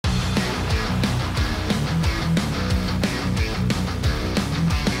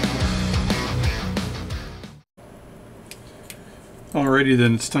Alrighty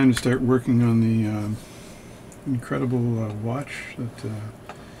then, it's time to start working on the incredible watch that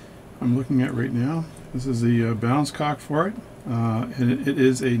I'm looking at right now. This is the balance cock for it, and it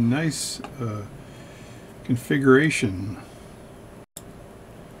is a nice configuration.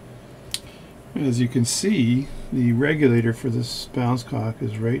 As you can see, the regulator for this balance cock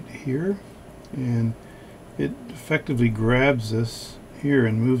is right here, and it effectively grabs this here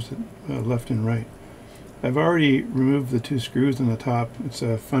and moves it left and right. I've already removed the two screws on the top. It's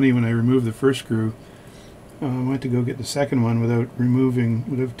funny, when I removed the first screw, I went to go get the second one without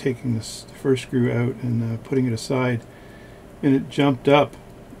taking this first screw out and putting it aside, and it jumped up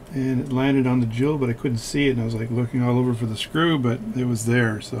and it landed on the jewel, but I couldn't see it, and I was like looking all over for the screw, but it was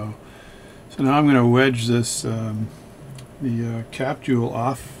there. So now I'm going to wedge this the cap jewel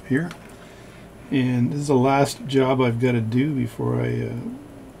off here, and this is the last job I've got to do before I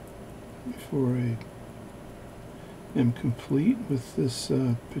am complete with this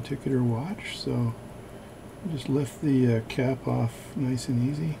particular watch. So I'll just lift the cap off nice and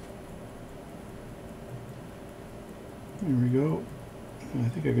easy. There we go. I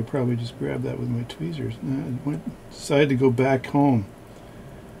think I could probably just grab that with my tweezers. Decided to go back home.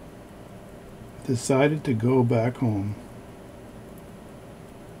 Decided to go back home.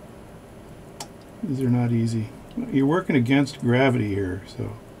 These are not easy. You're working against gravity here,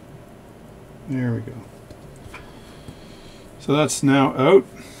 so there we go. So that's now out,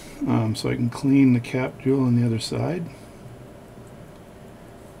 so I can clean the cap jewel on the other side.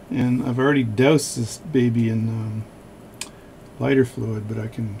 And I've already doused this baby in lighter fluid, but I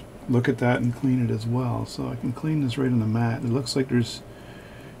can look at that and clean it as well. So I can clean this right on the mat. It looks like there's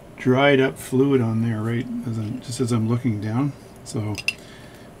dried up fluid on there right just as I'm looking down. So,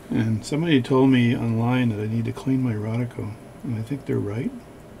 and somebody told me online that I need to clean my Rodico, and I think they're right,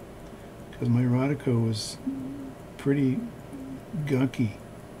 because my Rodico was pretty gunky.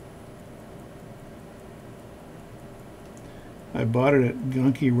 I bought it at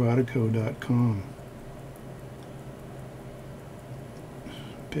gunkyrodico.com.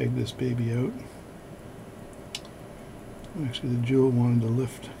 Peg this baby out. Actually, the jewel wanted to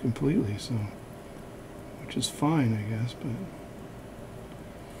lift completely, so, which is fine, I guess, but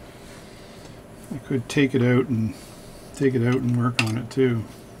I could take it out and work on it too.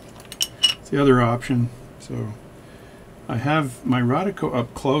 It's the other option. So I have my Rodico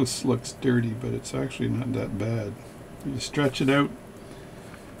up close, looks dirty, but it's actually not that bad. You stretch it out,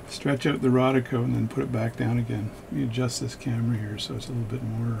 stretch out the Rodico, and then put it back down again. Let me adjust this camera here so it's a little bit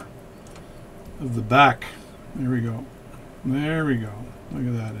more of the back. There we go. There we go. Look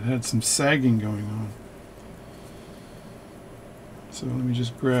at that. It had some sagging going on. So let me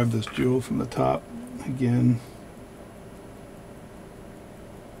just grab this jewel from the top again.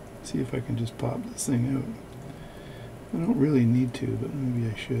 See if I can just pop this thing out. I don't really need to, but maybe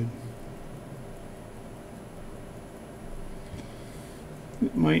I should.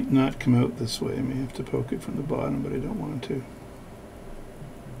 It might not come out this way. I may have to poke it from the bottom, but I don't want to.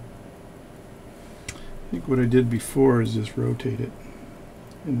 I think what I did before is just rotate it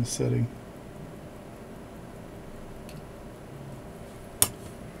in the setting.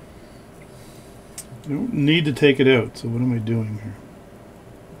 I don't need to take it out, so what am I doing here?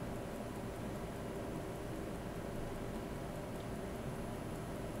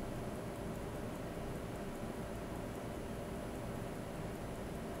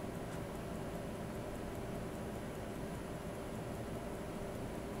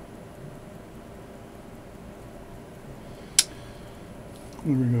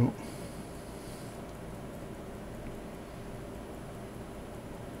 There we go.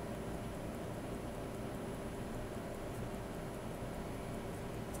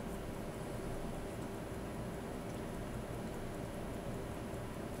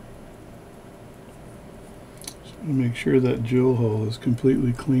 Just want to make sure that jewel hole is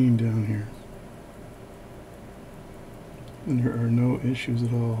completely clean down here, and there are no issues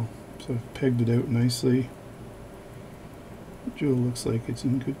at all. So I've pegged it out nicely. The jewel looks like it's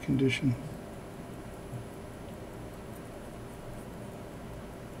in good condition.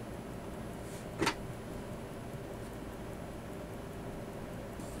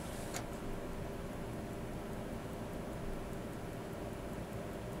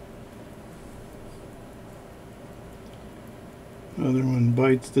 Another one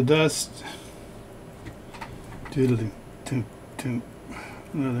bites the dust. Toodle-doo, toot, toot.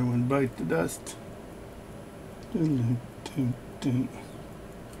 Another one bites the dust. Toodle-doo, toot, toot.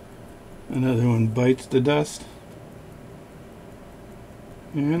 Another one bites the dust.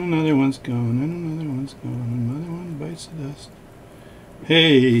 And another one's gone, and another one's gone. Another one bites the dust.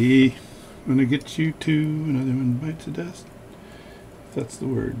 Hey, I'm gonna get you too. Another one bites the dust. if that's the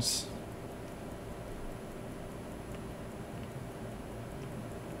words.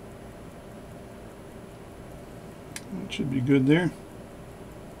 That should be good there.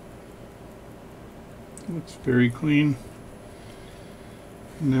 Looks very clean.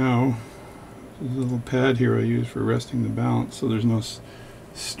 Now, there's a little pad here I use for resting the balance, so there's no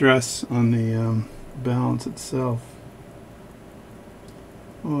stress on the balance itself.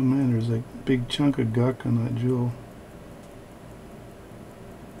 Oh man, there's a big chunk of guck on that jewel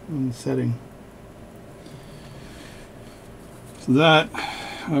on the setting. So that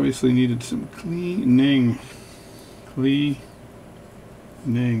obviously needed some cleaning. Cleaning.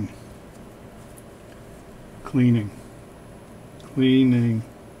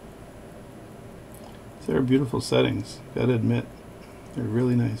 They're beautiful settings, gotta admit. They're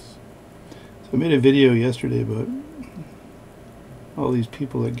really nice. So I made a video yesterday about all these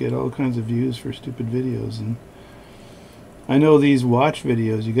people that get all kinds of views for stupid videos, and I know these watch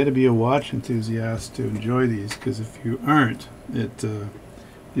videos, you gotta be a watch enthusiast to enjoy these, because if you aren't,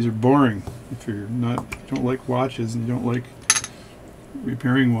 these are boring. If you don't like watches and you don't like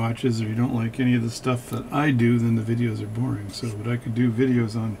repairing watches, or you don't like any of the stuff that I do, then the videos are boring. So, but I could do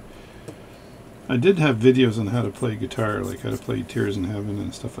videos on, I did have videos on how to play guitar, like how to play Tears in Heaven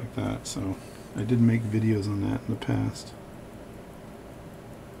and stuff like that. So I did make videos on that in the past.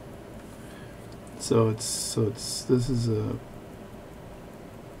 This is a,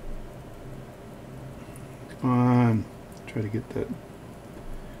 come on, try to get that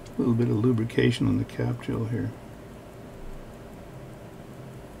little bit of lubrication on the cap jewel here.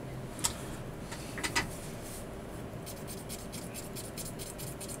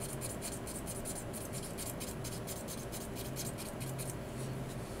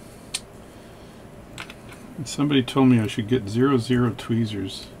 Somebody told me I should get 00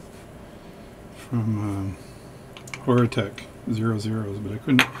 tweezers from Horatech 00s, but I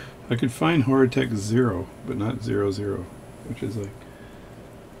couldn't. I could find Horatech 0, but not 00, which is like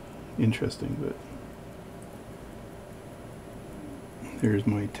interesting. But there's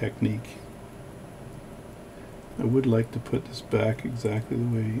my technique. I would like to put this back exactly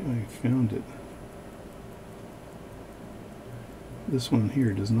the way I found it. This one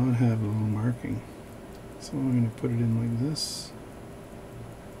here does not have a little marking. So I'm going to put it in like this.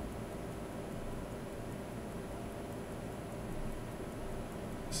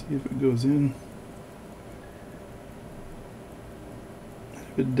 See if it goes in.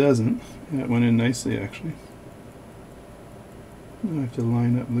 If it doesn't, that went in nicely actually. Now I have to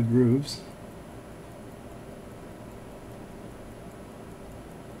line up the grooves.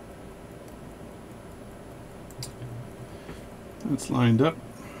 That's lined up.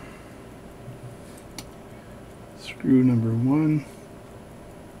 Screw number 1.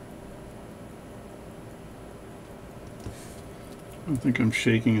 I don't think I'm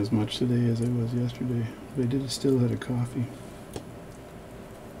shaking as much today as I was yesterday, but I did still had a coffee.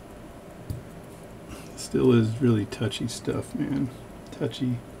 Still is really touchy stuff, man.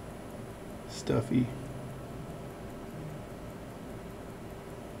 Touchy, stuffy.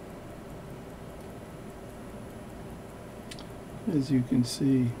 As you can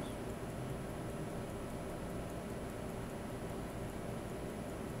see,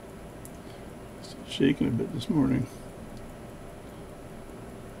 shaking a bit this morning.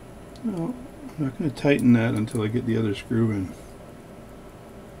 No, I'm not going to tighten that until I get the other screw in.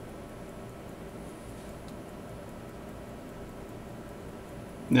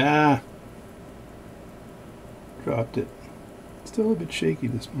 Nah, dropped it. Still a bit shaky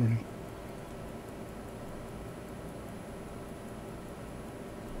this morning.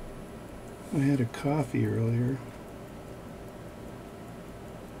 I had a coffee earlier.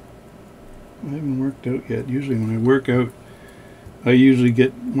 I haven't worked out yet. Usually when I work out, I usually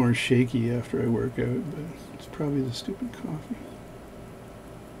get more shaky after I work out, but it's probably the stupid coffee.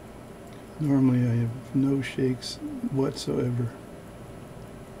 Normally I have no shakes whatsoever.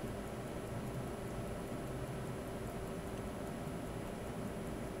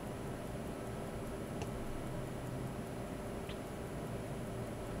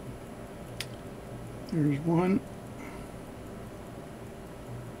 There's one.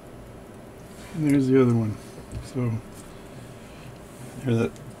 And there's the other one. So there,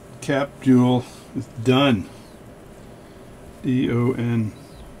 that cap jewel is done. D-O-N,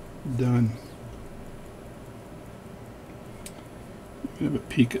 done. Have a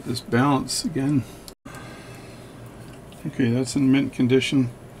peek at this balance again. Okay, that's in mint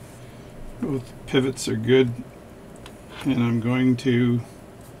condition. Both pivots are good, and I'm going to.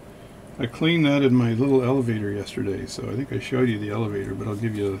 I cleaned that in my little elevator yesterday, so I think I showed you the elevator, but I'll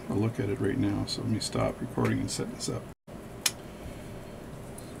give you a look at it right now. So let me stop recording and set this up.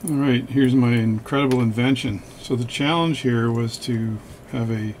 Alright, here's my incredible invention. So the challenge here was to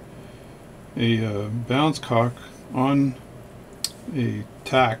have a balance cock on a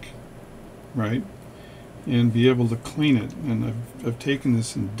tack, right, and be able to clean it. And I've taken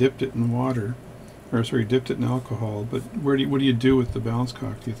this and dipped it in water, or sorry, dipped it in alcohol. But what do you do with the balance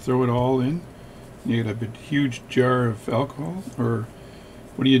cock? Do you throw it all in? You get a big, huge jar of alcohol, or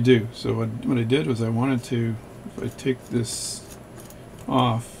what do you do? So what I did was I wanted to, if I take this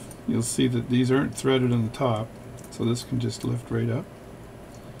off, you'll see that these aren't threaded on the top, so this can just lift right up.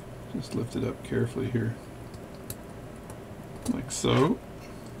 Just lift it up carefully here, like so.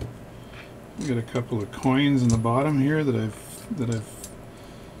 I got a couple of coins in the bottom here that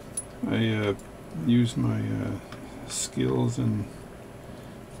I used my skills in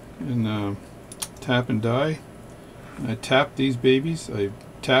tap and die. I tapped these babies. I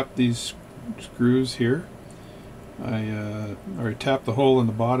tapped these screws here. I tapped the hole in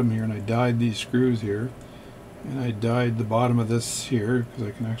the bottom here, and I died these screws here, and I died the bottom of this here because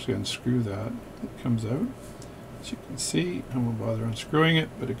I can actually unscrew that. It comes out, as you can see. I won't bother unscrewing it,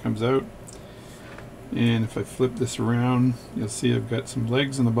 but it comes out. And if I flip this around, you'll see I've got some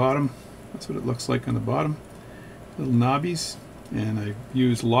legs on the bottom. That's what it looks like on the bottom, little knobbies. And I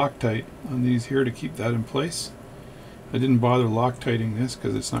used Loctite on these here to keep that in place. I didn't bother Loctiting this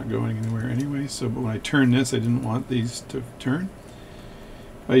because it's not going anywhere anyway. So, but when I turn this, I didn't want these to turn.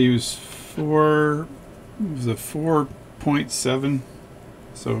 I used the 4.7.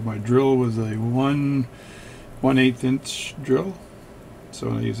 So my drill was a 1/8 inch drill.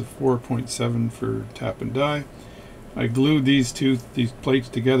 So I use a 4.7 for tap and die. I glued these plates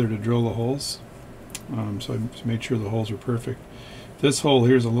together to drill the holes. So I made sure the holes were perfect. This hole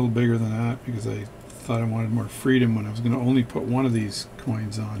here is a little bigger than that because I thought I wanted more freedom when I was going to only put one of these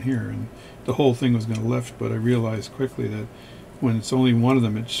coins on here, and the whole thing was going to lift, but I realized quickly that when it's only one of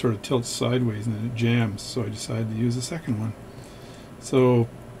them, it sort of tilts sideways and then it jams, so I decided to use the second one. So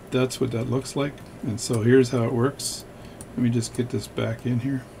that's what that looks like, and so here's how it works. Let me just get this back in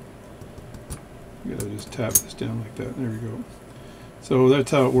here. You gotta just tap this down like that. There we go. So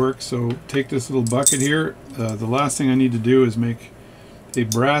that's how it works. So take this little bucket here. The last thing I need to do is make a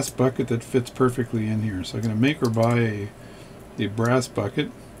brass bucket that fits perfectly in here. So I'm going to make or buy a brass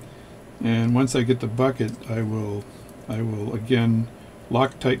bucket, and once I get the bucket, I will again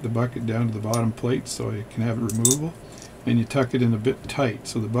Loctite the bucket down to the bottom plate so I can have it removable, and you tuck it in a bit tight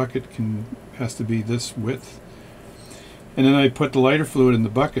so the bucket has to be this width. And then I put the lighter fluid in the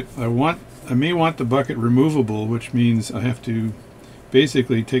bucket. I may want the bucket removable, which means I have to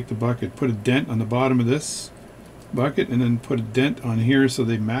basically take the bucket, put a dent on the bottom of this bucket, and then put a dent on here so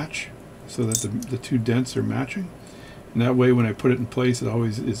they match, so that the two dents are matching. And that way when I put it in place,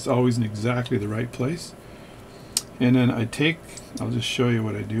 it's always in exactly the right place. And then I'll just show you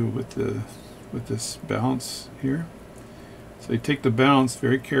what I do with this balance here. So I take the balance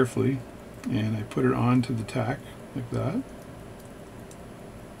very carefully and I put it onto the tack like that.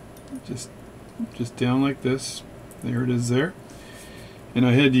 Just down like this. There it is there. And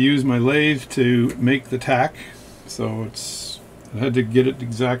I had to use my lathe to make the tack, so I had to get it the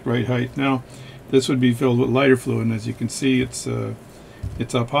exact right height. Now this would be filled with lighter fluid, and as you can see, it's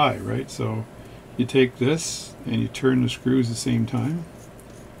up high, right? So you take this and you turn the screws at the same time.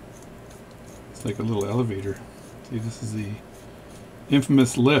 It's like a little elevator. See, this is the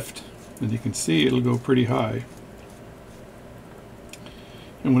infamous lift, and you can see it'll go pretty high.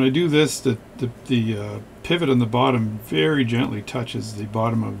 And when I do this, the pivot on the bottom very gently touches the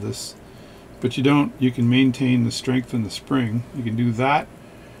bottom of this, but you can maintain the strength in the spring. You can do that,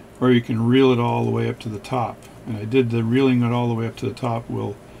 or you can reel it all the way up to the top. And I did the reeling it all the way up to the top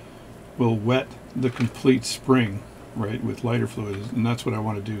will wet the complete spring, right, with lighter fluid, and that's what I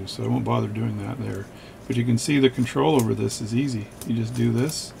want to do, so I won't bother doing that there. But you can see the control over this is easy. You just do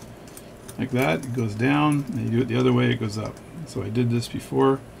this like that, it goes down, and you do it the other way, it goes up. So I did this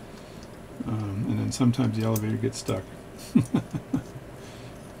before, and then sometimes the elevator gets stuck.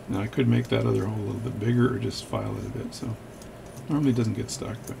 Now I could make that other hole a little bit bigger or just file it a bit, so normally it doesn't get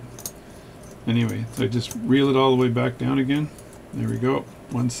stuck. But anyway, so I just reel it all the way back down again. There we go.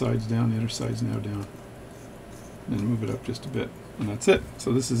 One side's down, the other side's now down. And then move it up just a bit, and that's it.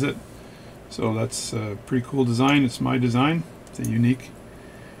 So this is it. So that's a pretty cool design. It's my design. It's a unique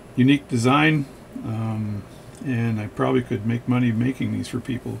design. And I probably could make money making these for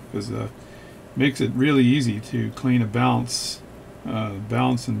people, because it makes it really easy to clean a balance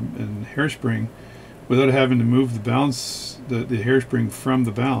and hairspring without having to move the hairspring from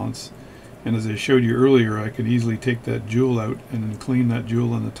the balance. And as I showed you earlier, I could easily take that jewel out and then clean that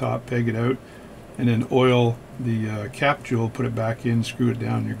jewel on the top, peg it out, and then oil the cap jewel, put it back in, screw it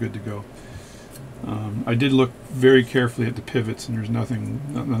down, you're good to go. I did look very carefully at the pivots, and there's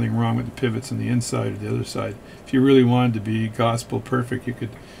nothing wrong with the pivots on the inside or the other side. If you really wanted to be gospel perfect, you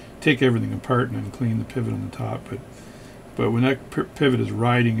could take everything apart and then clean the pivot on the top. But when that pivot is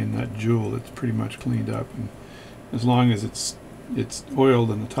riding in that jewel, it's pretty much cleaned up. And as long as it's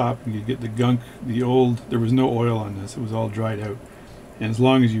oiled on the top, and you get the gunk, there was no oil on this; it was all dried out. And as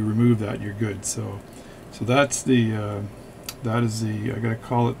long as you remove that, you're good. So that's the that is the, I gotta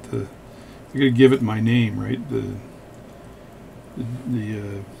call it the. I gotta give it my name, right? The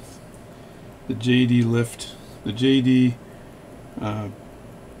JD lift, the JD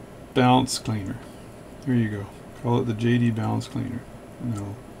balance cleaner. There you go. Call it the JD balance cleaner, and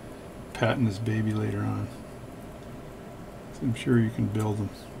I'll patent this baby later on. So I'm sure you can build them.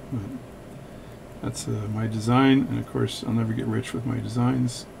 But that's my design, and of course I'll never get rich with my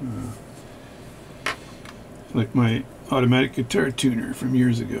designs. Like my automatic guitar tuner from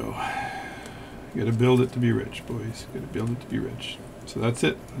years ago. You gotta build it to be rich, boys. You gotta build it to be rich. So that's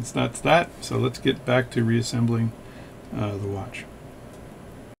it. That's that. So let's get back to reassembling the watch.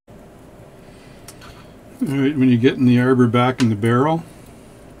 Alright, when you get in the arbor back in the barrel,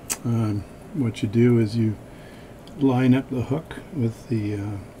 what you do is you line up the hook with the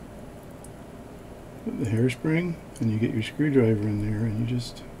hairspring, and you get your screwdriver in there, and you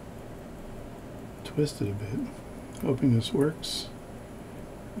just twist it a bit, hoping this works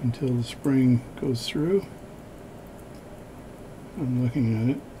until the spring goes through. I'm looking at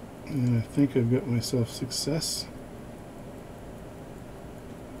it, and I think I've got myself success.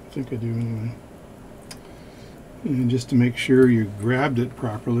 I think I do anyway. And just to make sure you grabbed it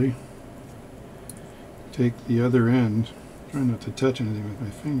properly, take the other end, try not to touch anything with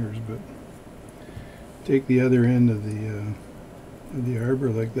my fingers, but take the other end of the arbor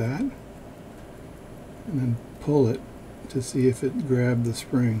like that, and then pull it to see if it grabbed the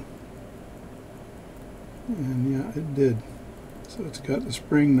spring. And yeah, it did. So it's got the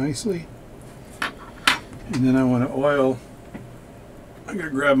spring nicely. And then I want to oil, I gotta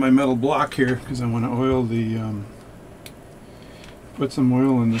grab my metal block here because I want to oil the, put some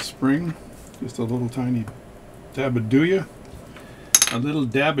oil in the spring, just a little tiny dab-a-doo-ya. A little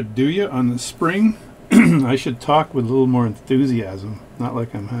dab-a-doo-ya on the spring. I should talk with a little more enthusiasm, not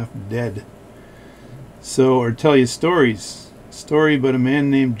like I'm half dead. So, or tell you stories. Story about a man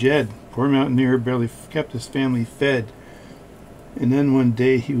named Jed. Poor mountaineer, barely kept his family fed. And then one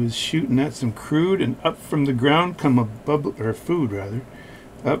day he was shooting at some crude, and up from the ground come a bubble, or food rather.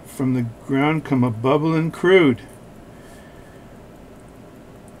 Up from the ground come a bubbling crude.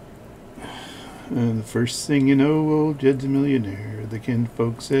 And the first thing you know, old Jed's a millionaire. The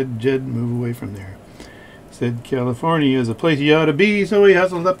kinfolk said, Jed, move away from there. Said California is a place you ought to be, so he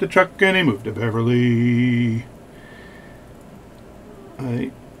hustled up the truck and he moved to Beverly.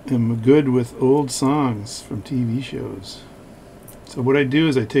 I am good with old songs from TV shows. So what I do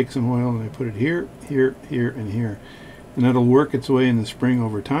is I take some oil and I put it here, here, here, and here. And that'll work its way in the spring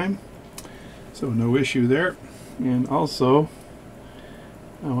over time. So no issue there. And also,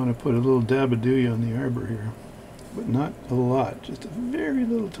 I want to put a little dab-a-doo-ya on the arbor here. But not a lot, just a very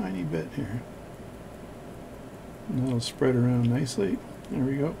little tiny bit here. And that'll spread around nicely. There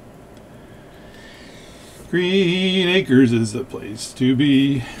we go. Green Acres is the place to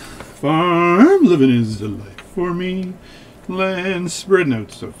be. Farm living is the life for me. Land spreading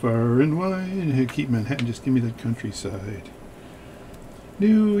out so far and wide. Keep Manhattan, just give me that countryside.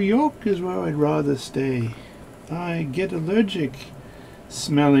 New York is where I'd rather stay. I get allergic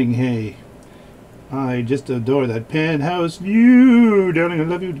smelling hay. I just adore that penthouse view. Darling, I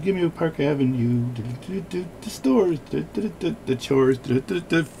love you. Give me a Park Avenue. The stores, the chores,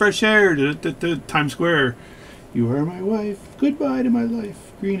 the fresh air, Times Square. You are my wife. Goodbye to my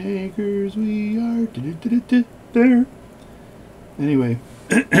life. Green Acres, we are there. Anyway,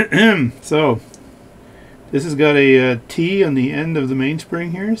 so this has got a T on the end of the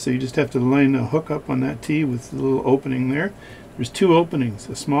mainspring here, so you just have to line a hook up on that T with the little opening there. There's two openings,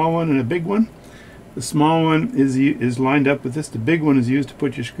 a small one and a big one. The small one is lined up with this. The big one is used to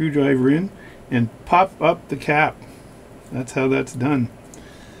put your screwdriver in and pop up the cap. That's how that's done.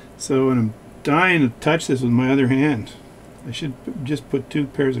 So, and I'm dying to touch this with my other hand. I should just put 2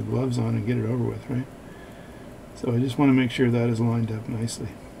 pairs of gloves on and get it over with, right? So I just want to make sure that is lined up nicely,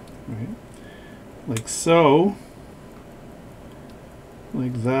 right? Like so,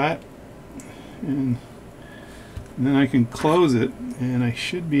 like that, and then I can close it, and I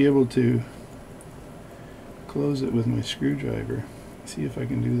should be able to close it with my screwdriver. See if I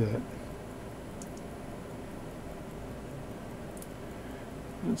can do that.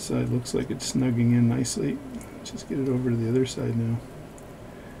 That side looks like it's snugging in nicely. Let's just get it over to the other side now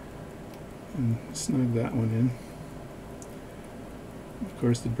and snug that one in. Of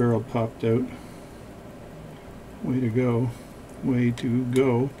course the barrel popped out. Way to go. Way to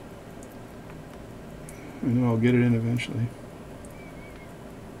go. I know I'll get it in eventually.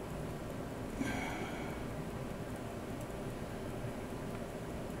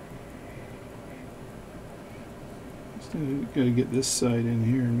 Got to get this side in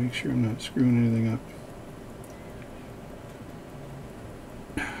here and make sure I'm not screwing anything up.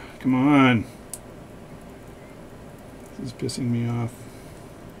 Come on. This is pissing me off.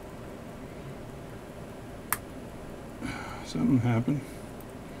 Something happened.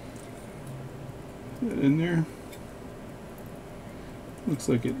 Is that in there? Looks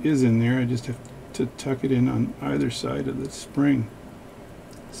like it is in there. I just have to tuck it in on either side of the spring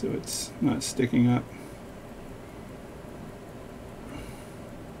so it's not sticking up.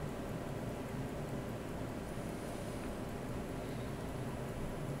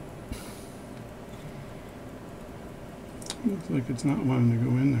 Looks like it's not wanting to go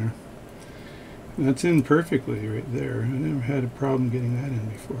in there. That's in perfectly right there. I never had a problem getting that in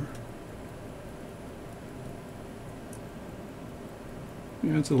before.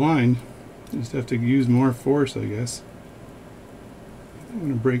 Yeah, it's aligned. Just have to use more force, I guess. I don't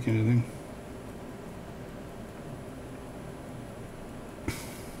want to break anything.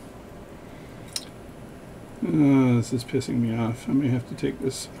 This is pissing me off. I may have to take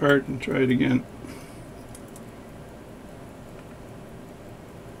this apart and try it again.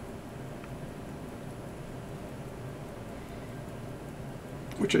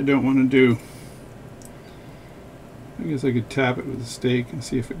 Which I don't want to do. I guess I could tap it with a stake and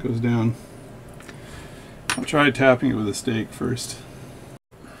see if it goes down. I'll try tapping it with a stake first.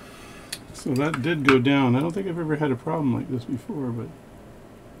 So that did go down. I don't think I've ever had a problem like this before, but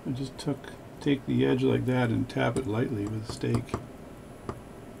I just take the edge like that and tap it lightly with a stake.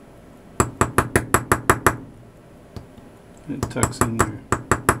 And it tucks in there.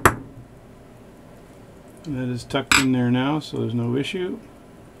 And that is tucked in there now, so there's no issue.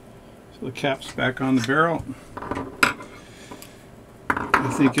 So the cap's back on the barrel.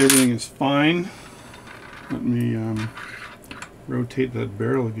 I think everything is fine. Let me rotate that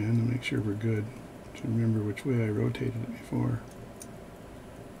barrel again to make sure we're good. To remember which way I rotated it before.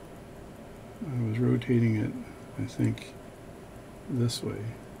 I was rotating it, I think, this way.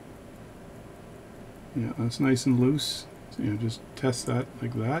 Yeah, that's nice and loose. So, just test that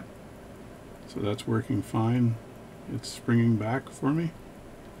like that. So that's working fine. It's springing back for me.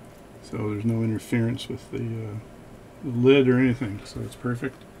 So there's no interference with the lid or anything. So it's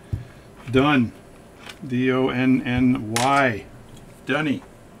perfect. Done. D-O-N-N-Y. Dunny.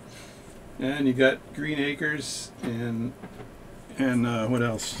 And you got Green Acres and what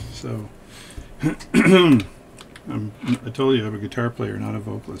else? So I told you I'm a guitar player, not a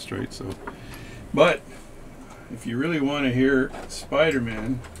vocalist, right? So, but if you really want to hear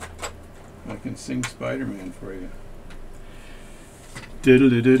Spider-Man, I can sing Spider-Man for you.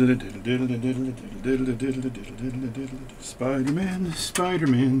 Spider-Man,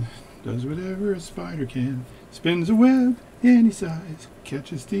 Spider-Man, does whatever a spider can. Spins a web any size,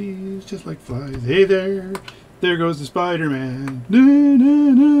 catches thieves just like flies. Hey there, there goes the Spider-Man.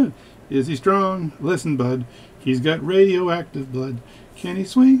 Is he strong? Listen, bud, he's got radioactive blood. Can he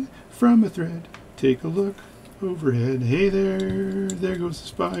swing from a thread? Take a look overhead. Hey there, there goes the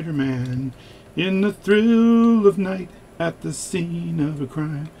Spider-Man. In the thrill of night, at the scene of a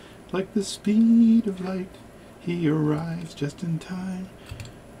crime, like the speed of light, he arrives just in time.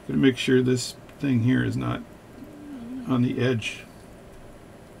 Gotta make sure this thing here is not on the edge.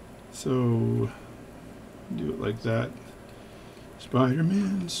 So do it like that.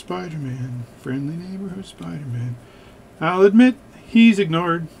 Spider-Man, Spider-Man, friendly neighborhood Spider-Man. I'll admit he's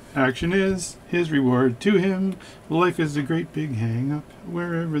ignored. Action is his reward. To him, life is a great big hang-up.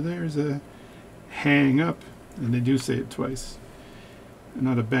 Wherever there's a hang-up, and they do say it twice,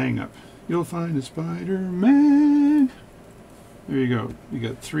 not a bang-up, you'll find a Spider-Man. There you go. You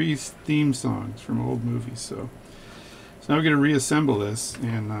got 3 theme songs from old movies. So now we're going to reassemble this,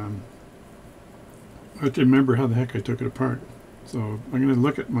 and I have to remember how the heck I took it apart. So I'm going to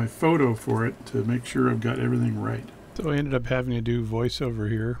look at my photo for it to make sure I've got everything right. So I ended up having to do voiceover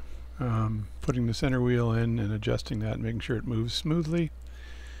here, putting the center wheel in and adjusting that, and making sure it moves smoothly.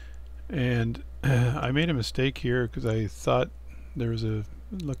 And I made a mistake here because I thought it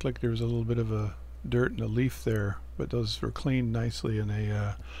looked like there was a little bit of a dirt and a leaf there, but those were cleaned nicely in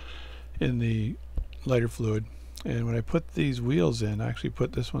the lighter fluid. And when I put these wheels in, I actually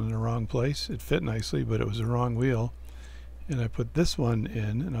put this one in the wrong place. It fit nicely, but it was the wrong wheel. and I put this one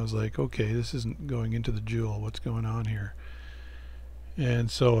in, and I was like, okay, this isn't going into the jewel. What's going on here? And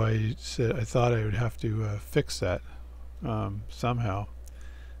so I said I thought I would have to fix that somehow.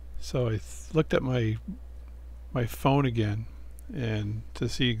 So I looked at my phone again, and to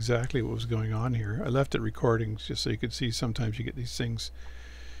see exactly what was going on here. I left it recording just so you could see sometimes you get these things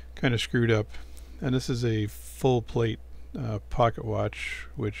kind of screwed up. And this is a full plate pocket watch,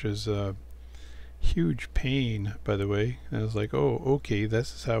 which is a huge pain, by the way. And I was like, oh, okay,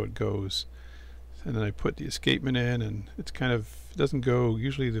 this is how it goes. And then I put the escapement in, and it's kind of, it doesn't go,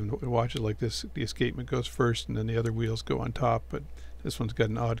 usually the watches like this, the escapement goes first and then the other wheels go on top, but this one's got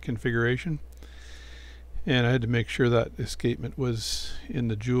an odd configuration. And I had to make sure that escapement was in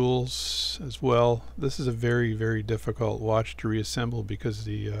the jewels as well. This is a very, very difficult watch to reassemble because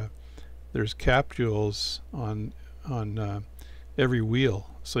there's cap jewels on every wheel,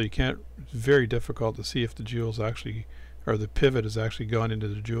 so you can't. It's very difficult to see if the jewels actually, or the pivot has actually gone into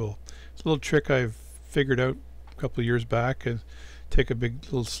the jewel. It's a little trick I've figured out a couple of years back. And take a big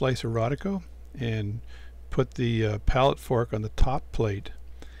little slice of Rodico and put the pallet fork on the top plate,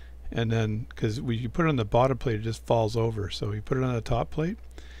 and then because when you put it on the bottom plate, it just falls over. So you put it on the top plate,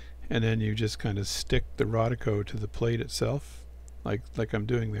 and then you just kind of stick the Rodico to the plate itself, like I'm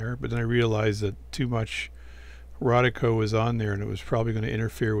doing there. But then I realized that too much Rodico was on there, and it was probably going to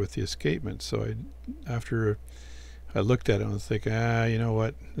interfere with the escapement. So after I looked at it, and I was thinking, you know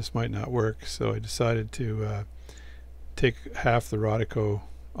what, this might not work. So I decided to take half the Rodico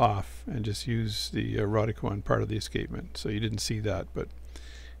off and just use the Rodico on part of the escapement. So you didn't see that, but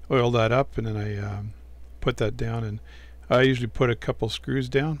oiled that up, and then I put that down. And I usually put a couple screws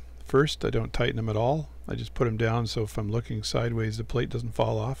down first. I don't tighten them at all. I just put them down so if I'm looking sideways, the plate doesn't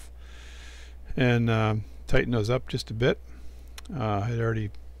fall off. And tighten those up just a bit. The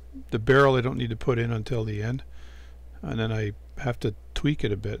barrel I don't need to put in until the end, and then I have to tweak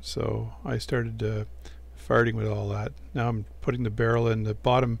it a bit. So I started farting with all that. Now I'm putting the barrel in. The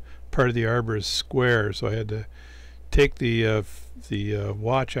bottom part of the arbor is square, so I had to take the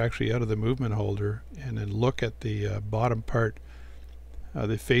watch actually out of the movement holder and then look at the bottom part,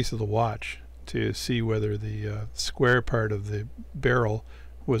 the face of the watch, to see whether the square part of the barrel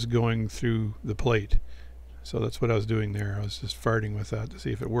was going through the plate. So that's what I was doing there. I was just farting with that to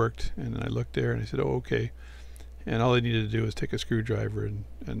see if it worked, and then I looked there and I said, oh, okay. And all I needed to do was take a screwdriver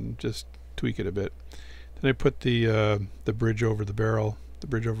and just tweak it a bit. Then I put the bridge over the barrel, the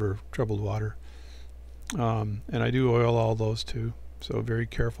bridge over troubled water. And I do oil all those too, so very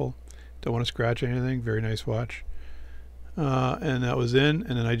careful. Don't want to scratch anything. Very nice watch. And that was in,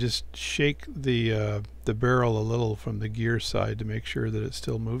 and then I just shake the barrel a little from the gear side to make sure that it's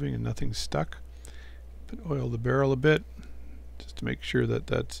still moving and nothing's stuck. But oil the barrel a bit just to make sure that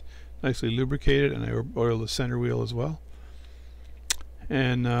that's nicely lubricated, and I oil the center wheel as well.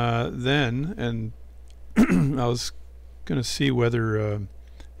 And then I was going to see whether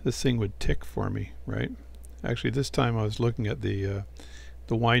this thing would tick for me, right? Actually, this time I was looking at the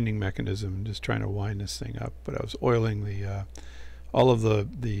winding mechanism, just trying to wind this thing up. But I was oiling all of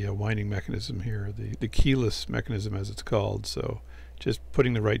the winding mechanism here, the keyless mechanism as it's called. So just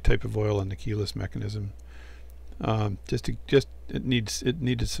putting the right type of oil on the keyless mechanism. It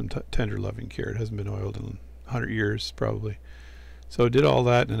needed some tender loving care. It hasn't been oiled in 100 years probably. So I did all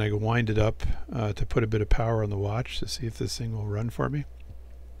that, and I wind it up to put a bit of power on the watch to see if this thing will run for me.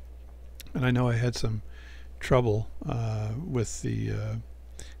 And I know I had some trouble with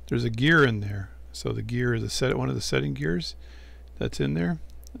there's a gear in there. So the gear is one of the setting gears that's in there.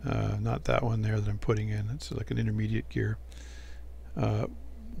 Not that one there that I'm putting in. It's like an intermediate gear.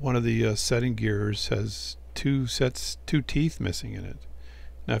 One of the setting gears has two teeth missing in it.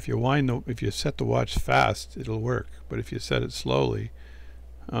 Now if you set the watch fast, it'll work, but if you set it slowly,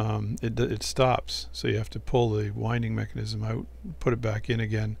 it stops. So you have to pull the winding mechanism out, put it back in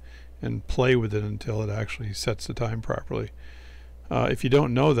again, and play with it until it actually sets the time properly. If you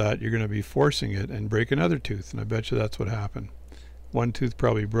don't know that, you're going to be forcing it and break another tooth, and I bet you that's what happened. One tooth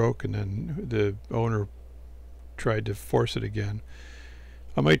probably broke, and then the owner tried to force it again.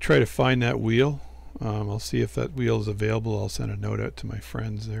 I might try to find that wheel. I'll see if that wheel is available. I'll send a note out to my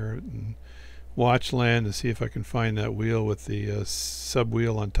friends there in Watchland to see if I can find that wheel with the sub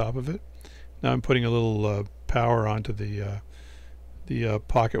wheel on top of it. Now I'm putting a little power onto the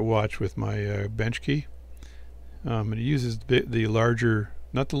pocket watch with my bench key. And it uses the larger,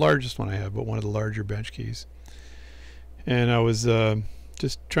 not the largest one I have, but one of the larger bench keys. And I was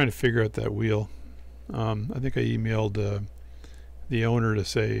just trying to figure out that wheel. I think I emailed the owner to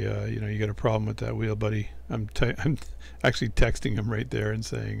say, you got a problem with that wheel, buddy. I'm actually texting him right there and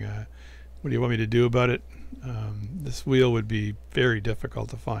saying, what do you want me to do about it? This wheel would be very difficult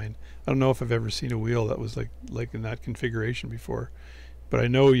to find. I don't know if I've ever seen a wheel that was like in that configuration before, but I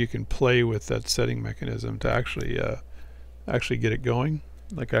know you can play with that setting mechanism to actually get it going,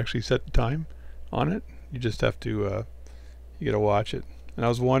 like actually set the time on it. You just have to you got to watch it. And I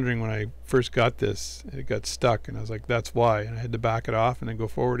was wondering when I first got this, it got stuck, and I was like, that's why. And I had to back it off and then go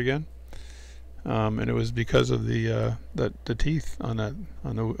forward again. And it was because of the teeth on that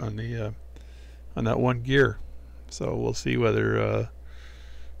one gear. So we'll see whether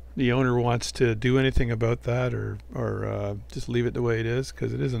the owner wants to do anything about that, or just leave it the way it is,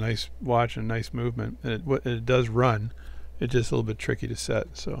 because it is a nice watch and a nice movement, and it does run. It's just a little bit tricky to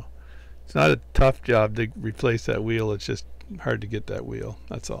set. So it's not a tough job to replace that wheel. It's just hard to get that wheel.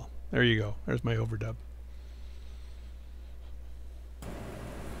 That's all. There you go. There's my overdub.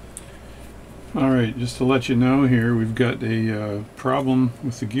 Alright, just to let you know here, we've got a problem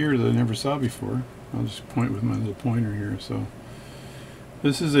with the gear that I never saw before. I'll just point with my little pointer here. So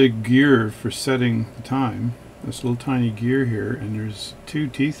this is a gear for setting the time, this little tiny gear here, and there's 2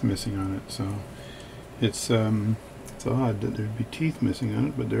 teeth missing on it. So it's odd that there'd be teeth missing on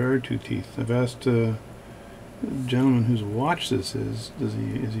it, but there are 2 teeth. I've asked the gentleman whose watch this is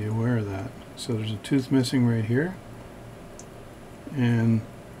he aware of that? So there's a tooth missing right here, and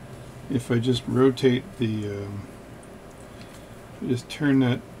if I just rotate the, just turn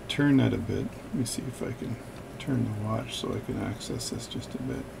that a bit. Let me see if I can turn the watch so I can access this just a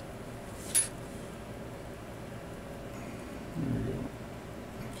bit. There we go.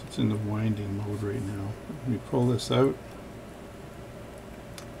 It's in the winding mode right now. Let me pull this out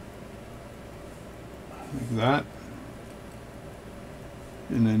like that,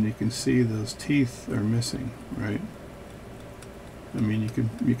 and then you can see those teeth are missing, right? I mean,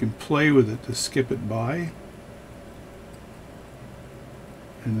 you can play with it to skip it by,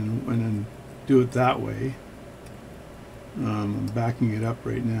 and then do it that way. I'm backing it up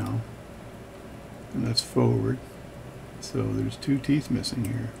right now, and that's forward. So there's 2 teeth missing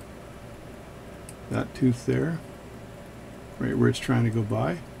here. That tooth there, right where it's trying to go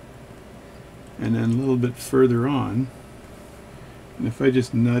by, and then a little bit further on. And if I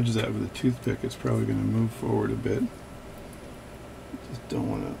just nudge that with a toothpick, it's probably going to move forward a bit. Just don't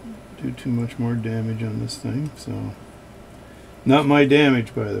want to do too much more damage on this thing. So, not my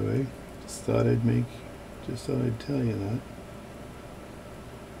damage, by the way. Just thought I'd tell you that.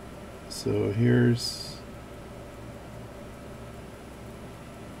 So here's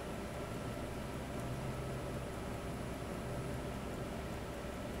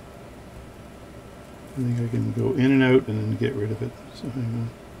I think I can go in and out and then get rid of it. So hang on.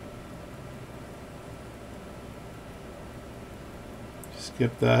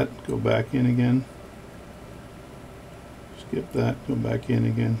 Skip that, go back in again. Skip that, go back in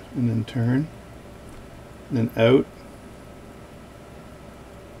again, and then turn. And then out.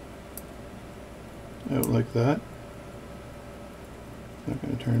 Out like that. It's not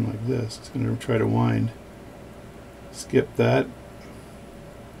going to turn like this. It's going to try to wind. Skip that.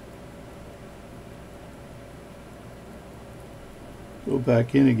 Go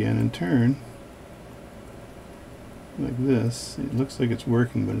back in again and turn like this. It looks like it's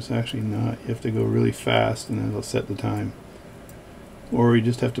working, but it's actually not. You have to go really fast, and then it'll set the time. Or you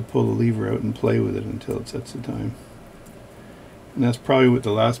just have to pull the lever out and play with it until it sets the time. And that's probably what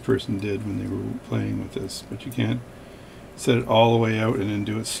the last person did when they were playing with this. But you can't set it all the way out and then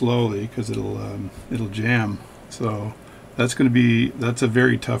do it slowly, because it'll jam. So that's a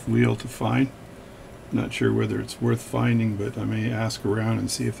very tough wheel to find. Not sure whether it's worth finding, but I may ask around and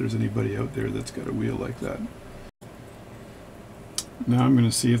see if there's anybody out there that's got a wheel like that. Now I'm going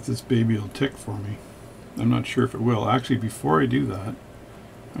to see if this baby will tick for me. I'm not sure if it will. Actually, before I do that,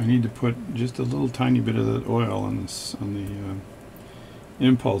 I need to put just a little tiny bit of that oil on the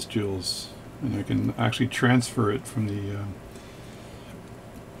impulse jewels, and I can actually transfer it from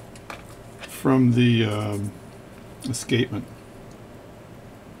the escapement.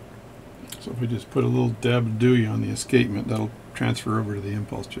 So if we just put a little dab of dewy on the escapement, that'll transfer over to the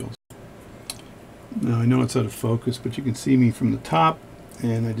impulse jewels. Now I know it's out of focus, but you can see me from the top,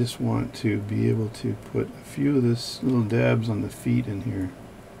 and I just want to be able to put a few of this little dabs on the feet in here.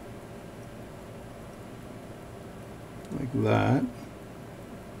 Like that.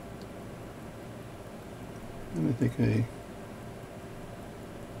 And I think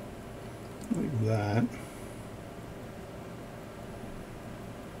like that.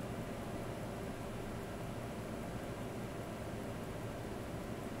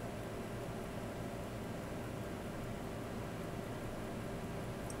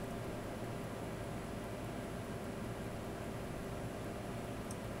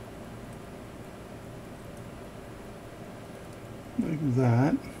 like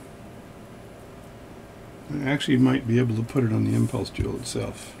that. I actually might be able to put it on the impulse jewel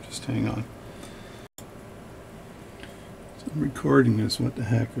itself. Just hang on. So I'm recording this, what the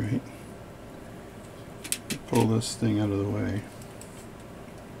heck, right? Pull this thing out of the way.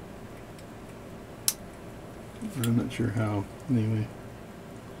 I'm not sure how. Anyway,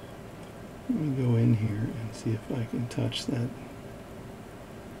 let me go in here and see if I can touch that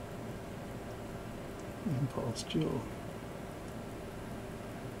impulse jewel.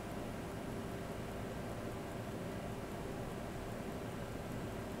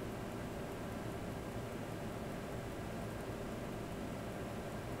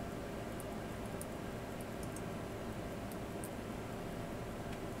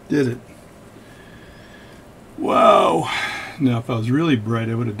 Did it. Wow. Now if I was really bright,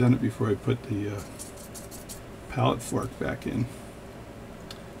 I would have done it before I put the palette fork back in.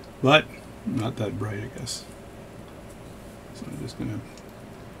 But not that bright, I guess. So I'm just going to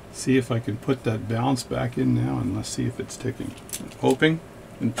see if I can put that balance back in now, and let's see if it's ticking. I'm hoping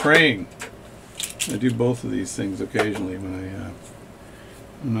and praying. I do both of these things occasionally when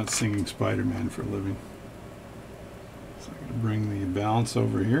I'm not singing Spider-Man for a living. So I'm going to bring the balance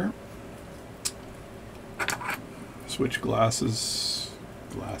over here. Switch glasses,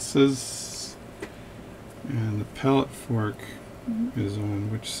 and the palette fork is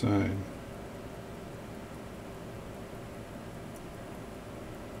on which side?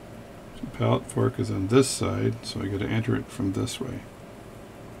 So palette fork is on this side, so I got to enter it from this way.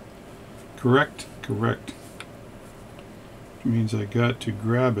 Correct, correct. Which means I got to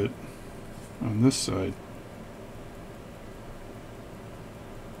grab it on this side.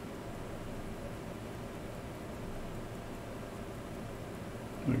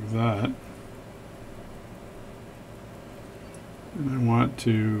 Like that. And I want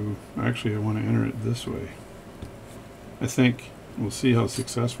to, actually I want to enter it this way. I think we'll see how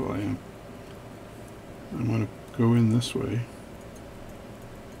successful I am. I want to go in this way.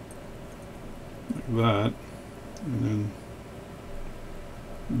 Like that. And then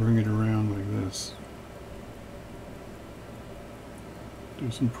bring it around like this. Do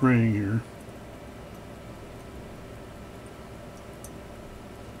some praying here.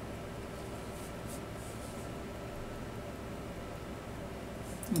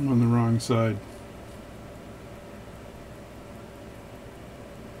 I'm on the wrong side.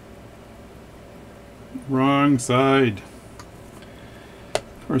 Wrong side.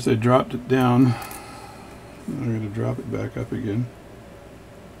 Of course I dropped it down. I'm going to drop it back up again.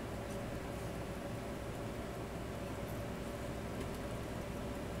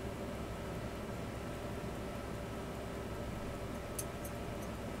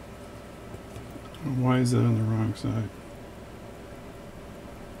 Why is that on the wrong side?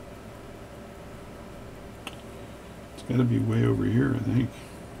 It's got to be way over here, I think.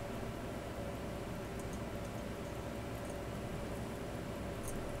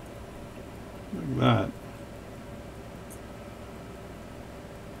 Like that.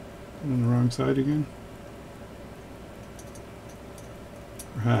 On the wrong side again?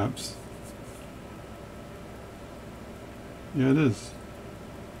 Perhaps. Yeah, it is.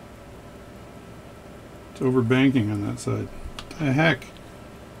 It's over banking on that side. What the heck?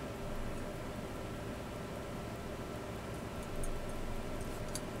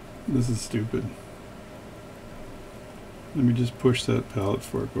 This is stupid. Let me just push that palette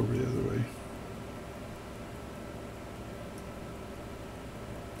fork over the other way.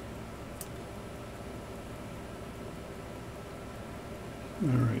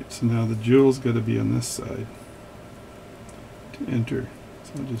 Alright, so now the jewel's got to be on this side to enter.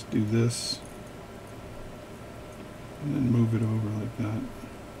 So I'll just do this and then move it over like that.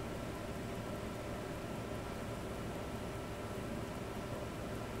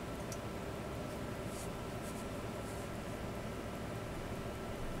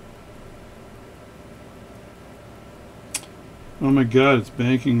 Oh my god, it's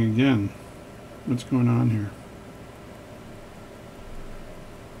banking again. What's going on here?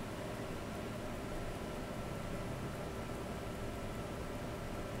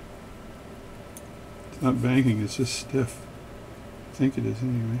 It's not banking, it's just stiff. I think it is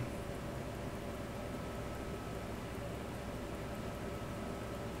anyway.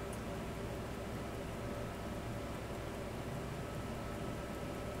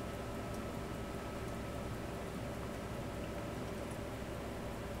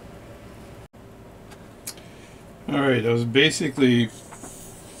 Alright, I was basically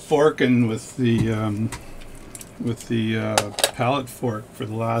forking with the palette fork for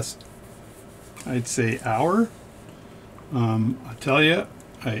the last, I'd say, hour. I tell you,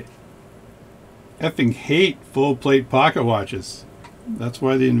 I effing hate full plate pocket watches. That's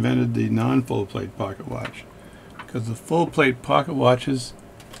why they invented the non-full plate pocket watch, because the full plate pocket watches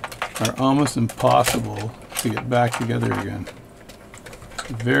are almost impossible to get back together again.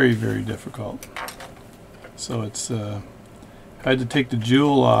 Very, very difficult. So it's I had to take the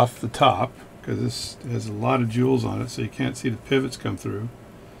jewel off the top because this has a lot of jewels on it, so you can't see the pivots come through.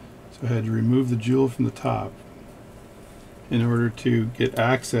 So I had to remove the jewel from the top in order to get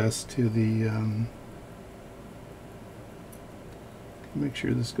access to the make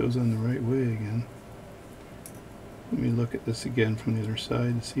sure this goes on the right way again. Let me look at this again from the other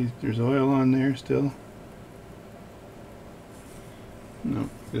side to see if there's oil on there still. No,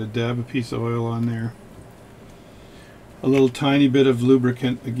 got a dab a piece of oil on there. A little tiny bit of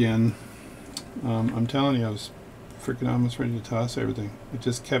lubricant again. I'm telling you, I was freaking almost ready to toss everything. It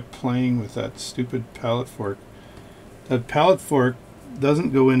just kept playing with that stupid pallet fork. That pallet fork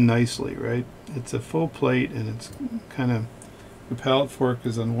doesn't go in nicely, right? It's a full plate, and it's kind of, the pallet fork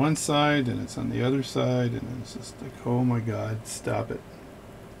is on one side and it's on the other side, and it's just like, oh my god, stop it.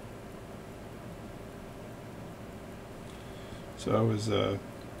 So I was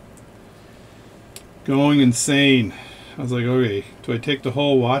going insane. I was like, okay, do I take the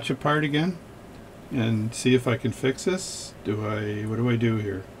whole watch apart again and see if I can fix this? What do I do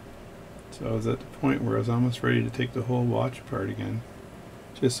here? So I was at the point where I was almost ready to take the whole watch apart again,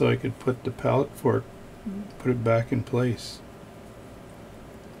 just so I could put the pallet fork, put it back in place.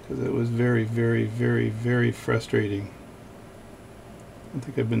 Because it was very, very, very, very frustrating. I don't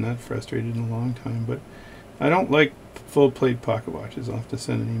think I've been that frustrated in a long time, but I don't like full plate pocket watches. I'll have to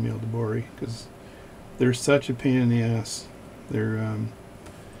send an email to Bori because they're such a pain in the ass.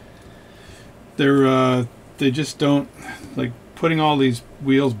 They just don't, like, putting all these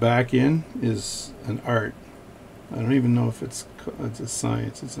wheels back in is an art. I don't even know if it's a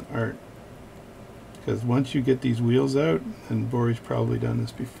science, it's an art. Because once you get these wheels out, and Bori's probably done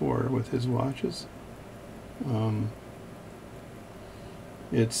this before with his watches,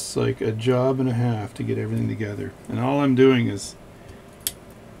 it's like a job and a half to get everything together. And all I'm doing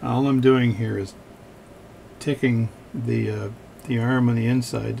here is ticking the arm on the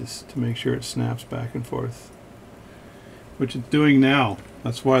inside to make sure it snaps back and forth, which it's doing now.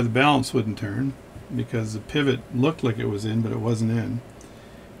 That's why the balance wouldn't turn, because the pivot looked like it was in, but it wasn't in.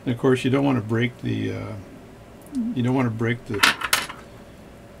 And of course, you don't want to break the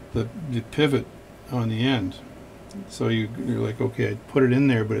the pivot on the end. So you're like, okay, I put it in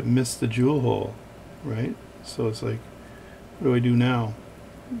there, but it missed the jewel hole, right? So it's like, what do I do now?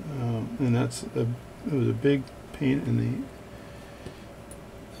 And it was a big pain in the.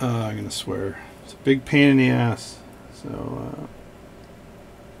 I'm gonna swear. It's a big pain in the ass.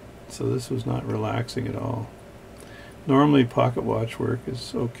 So this was not relaxing at all. Normally, pocket watch work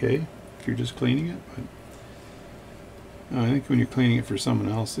is okay if you're just cleaning it, but I think when you're cleaning it for someone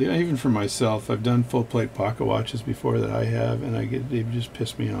else, yeah, even for myself, I've done full plate pocket watches before that I have, and they just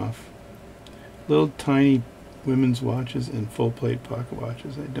piss me off. Little tiny women's watches and full plate pocket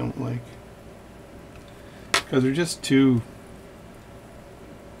watches I don't like, because they're just too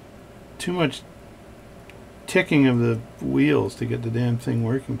much ticking of the wheels to get the damn thing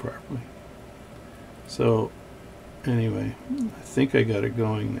working properly. So anyway, I think I got it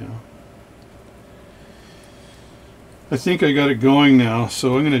going now.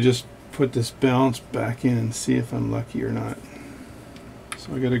 So I'm going to just put this balance back in and see if I'm lucky or not.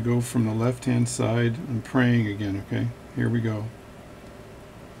 So I got to go from the left hand side. I'm praying again, okay? Here we go.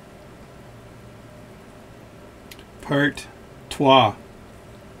 Part 3.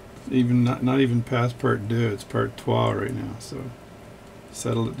 Even not even past part 2, it's part 3 right now. So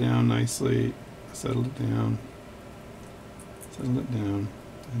settle it down nicely, settle it down, and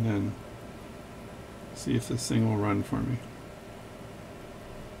then see if this thing will run for me.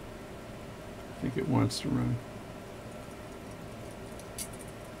 I think it wants to run.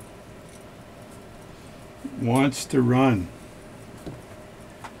 It wants to run.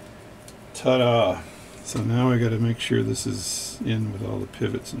 Ta-da! So now I got to make sure this is in with all the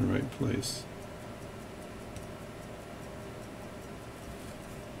pivots in the right place.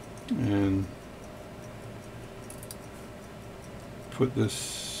 And put this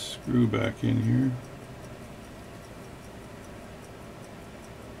screw back in here.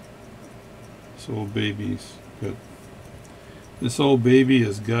 This old baby's got, this old baby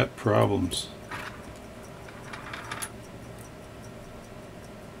has got problems.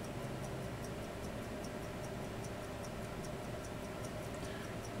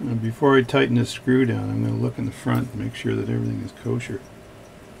 And before I tighten this screw down, I'm going to look in the front and make sure that everything is kosher.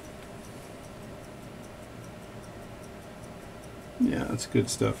 Yeah, that's good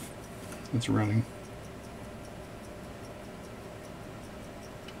stuff. It's running.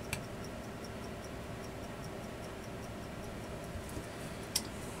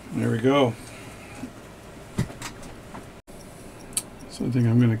 There we go. So I think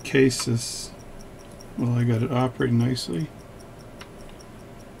I'm going to case this while I got it operating nicely,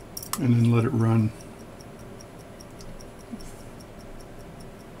 and then let it run.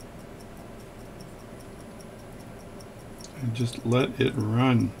 And just let it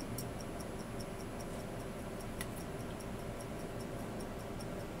run.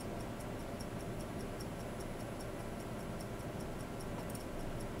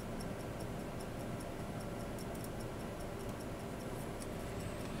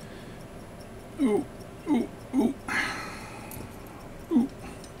 Ooh, ooh, ooh. Ooh.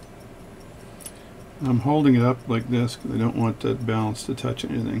 I'm holding it up like this because I don't want that balance to touch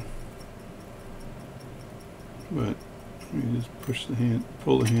anything. But let me just push the hand,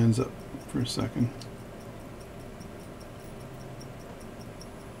 pull the hands up for a second.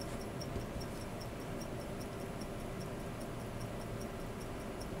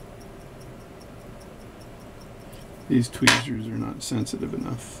 These tweezers are not sensitive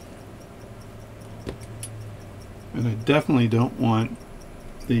enough. And I definitely don't want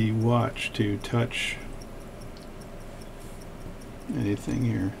the watch to touch anything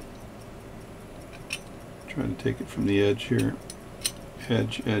here. Try to take it from the edge here.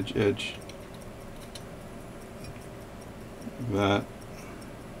 Edge, edge, edge. Like that.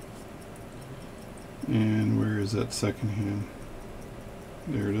 And where is that second hand?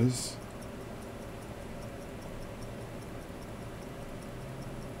 There it is.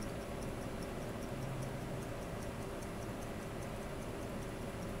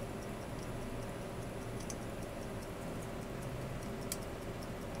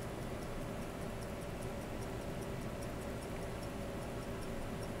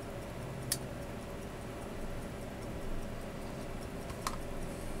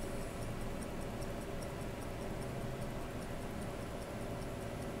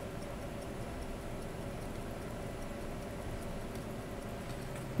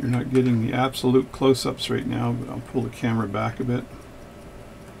 You're not getting the absolute close-ups right now, but I'll pull the camera back a bit.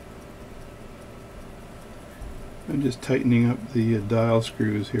 I'm just tightening up the dial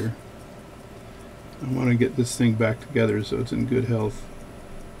screws here. I want to get this thing back together so it's in good health.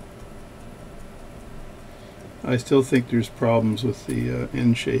 I still think there's problems with the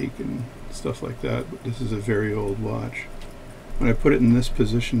end shake and stuff like that, but this is a very old watch. When I put it in this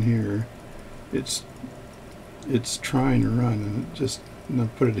position here, it's trying to run, and it just, and I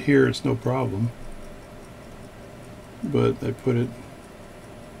put it here, it's no problem. But I put it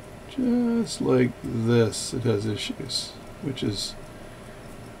just like this, it has issues, which is,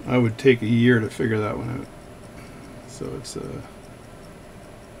 I would take a year to figure that one out. So it's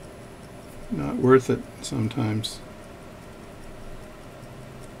not worth it sometimes.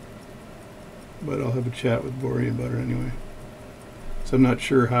 But I'll have a chat with Bori about it anyway. So I'm not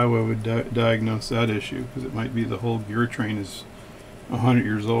sure how I would diagnose that issue, because it might be the whole gear train is 100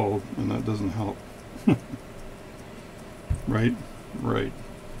 years old, and that doesn't help. Right? Right.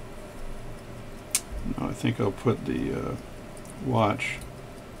 Now I think I'll put the watch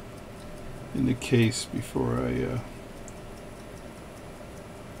in the case before I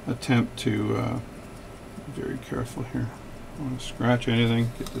attempt to be very careful here. I don't want to scratch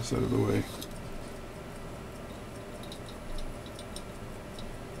anything, get this out of the way.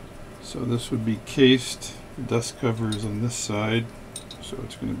 So this would be cased, the dust cover is on this side, so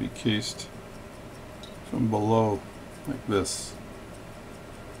it's going to be cased from below like this.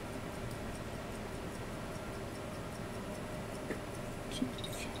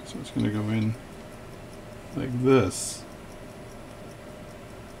 So it's going to go in like this.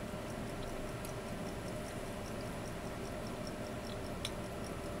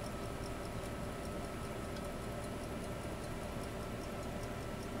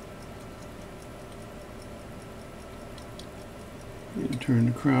 You turn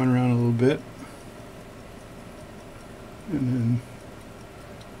the crown around a little bit, and then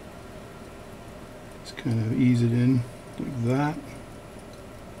just kind of ease it in like that.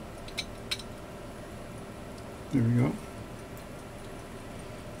 There we go.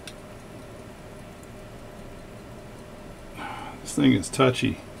 This thing is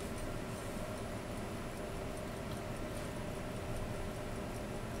touchy.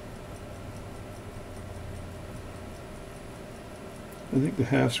 I think the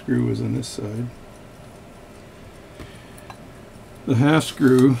half screw was on this side. The half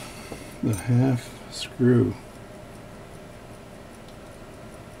screw.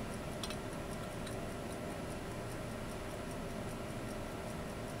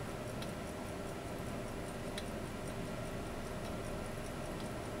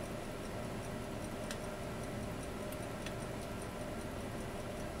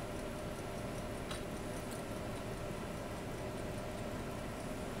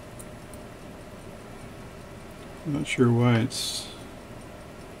 I'm not sure why it's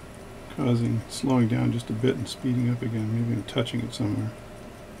slowing down just a bit and speeding up again. Maybe I'm touching it somewhere.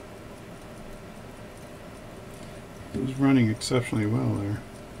 It was running exceptionally well there,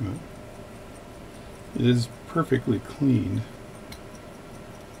 but it is perfectly clean,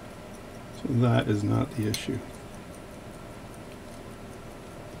 so that is not the issue.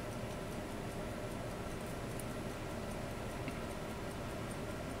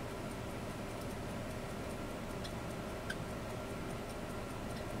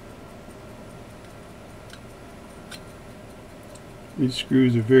 These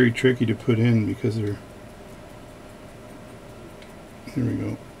screws are very tricky to put in because they're, there we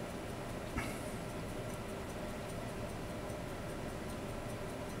go.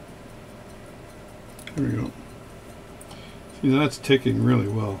 There we go. See, that's ticking really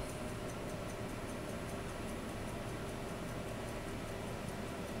well.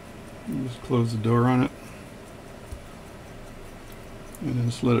 Just close the door on it and then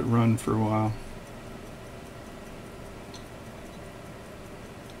just let it run for a while.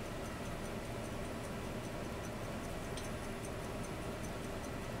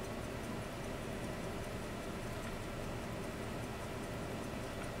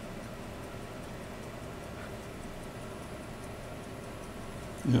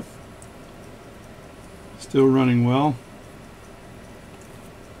 Yep. Still running well.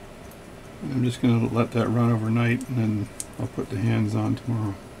 I'm just going to let that run overnight and then I'll put the hands on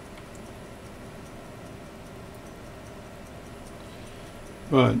tomorrow.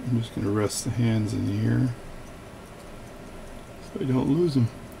 But I'm just going to rest the hands in here so I don't lose them.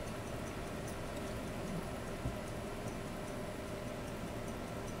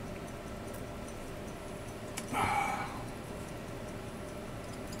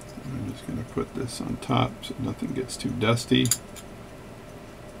 I'm just going to put this on top so nothing gets too dusty.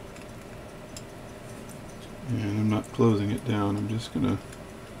 And I'm not closing it down, I'm just going to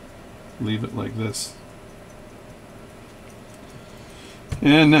leave it like this.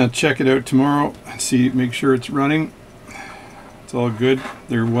 And check it out tomorrow and see, make sure it's running. It's all good.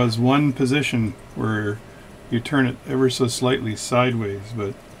 There was one position where you turn it ever so slightly sideways,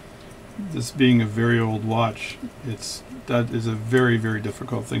 but this being a very old watch, that is a very, very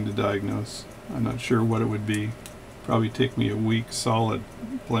difficult thing to diagnose. I'm not sure what it would be. Probably take me a week solid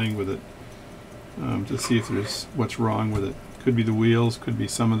playing with it to see if there's what's wrong with it. Could be the wheels, could be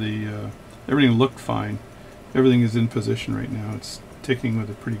some of the everything looked fine. Everything is in position right now. It's ticking with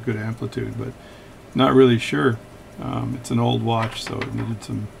a pretty good amplitude, but not really sure. It's an old watch, so it needed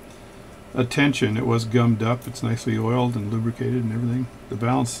some attention. It was gummed up. It's nicely oiled and lubricated and everything. The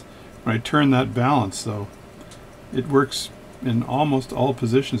balance, when I turn that balance though, it works in almost all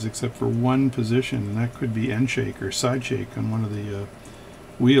positions except for one position, and that could be end shake or side shake on one of the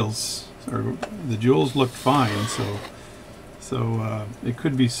wheels. Or the jewels looked fine, so it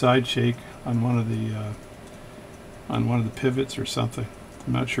could be side shake on one of the pivots or something.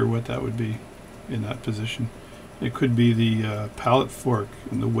 I'm not sure what that would be in that position. It could be the pallet fork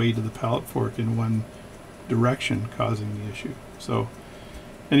and the weight of the pallet fork in one direction causing the issue. So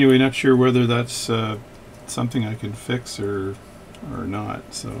anyway, not sure whether that's something I can fix or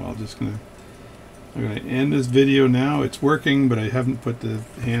not. So I'm going to end this video now. It's working, but I haven't put the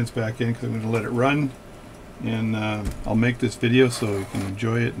hands back in because I'm going to let it run. And I'll make this video so you can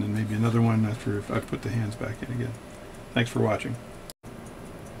enjoy it, and then maybe another one after I put the hands back in again. Thanks for watching.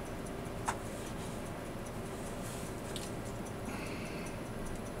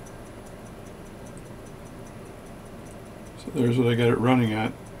 So there's what I got it running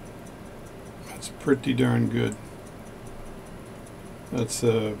at. That's pretty darn good. That's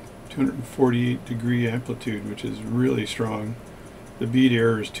 248 degree amplitude, which is really strong. The beat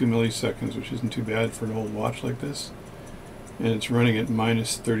error is 2 milliseconds, which isn't too bad for an old watch like this. And it's running at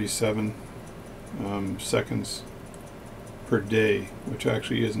minus 37 seconds per day, which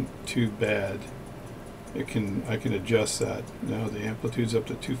actually isn't too bad. I can adjust that. Now the amplitude's up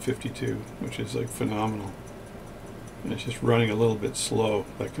to 252, which is like phenomenal. And it's just running a little bit slow.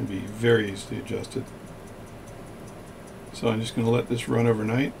 That can be very easily adjusted. So I'm just going to let this run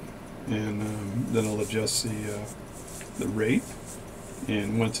overnight, and then I'll adjust the rate.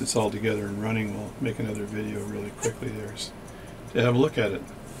 And once it's all together and running, we'll make another video really quickly there to have a look at it.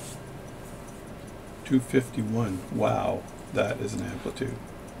 251. Wow, that is an amplitude.